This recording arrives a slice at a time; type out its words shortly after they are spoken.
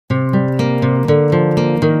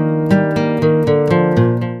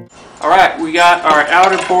got our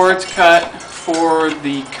outer boards cut for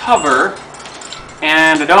the cover,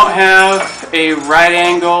 and I don't have a right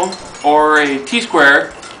angle or a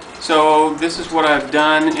T-square, so this is what I've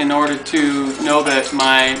done in order to know that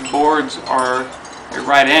my boards are a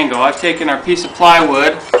right angle. I've taken our piece of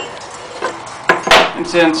plywood, and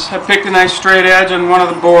since I picked a nice straight edge on one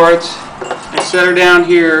of the boards, I set her down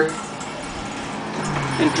here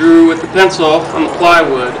and drew with the pencil on the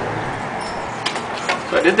plywood.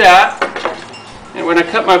 So I did that, and when I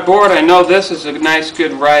cut my board, I know this is a nice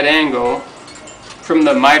good right angle from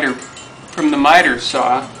the miter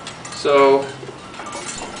saw. So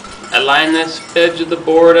I line this edge of the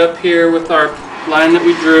board up here with our line that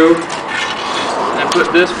we drew, and I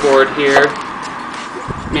put this board here,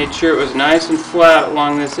 made sure it was nice and flat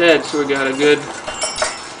along this edge so we got a good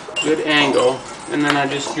angle, and then I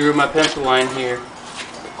just drew my pencil line here.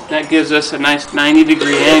 That gives us a nice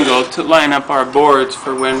 90-degree angle to line up our boards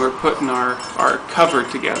for when we're putting our cover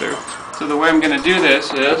together. So the way I'm going to do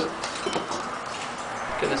this is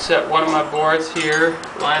I'm going to set one of my boards here,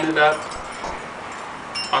 line it up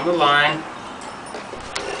on the line.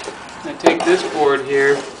 I take this board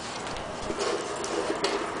here,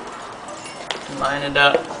 line it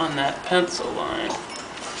up on that pencil line,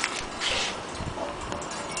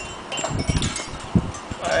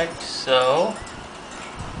 like so.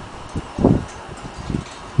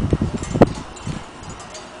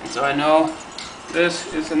 So I know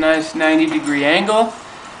this is a nice 90-degree angle.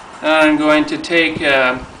 And I'm going to take,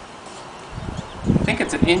 I think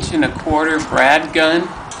it's 1.25 inch brad gun,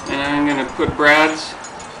 and I'm going to put brads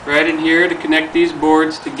right in here to connect these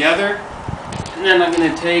boards together. And then I'm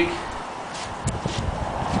going to take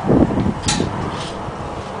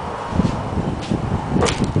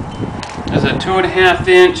there's a 2.5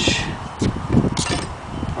 inch,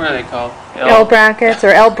 what are they called? L brackets or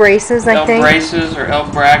L braces, I think. L braces or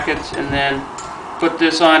L brackets, and then put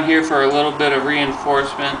this on here for a little bit of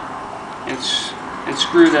reinforcement, and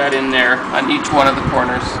screw that in there on each one of the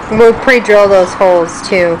corners. We'll pre-drill those holes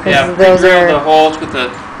too. Yeah, pre-drill the holes with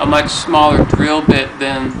a much smaller drill bit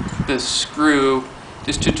than the screw,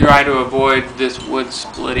 just to try to avoid this wood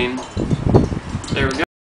splitting. There we go.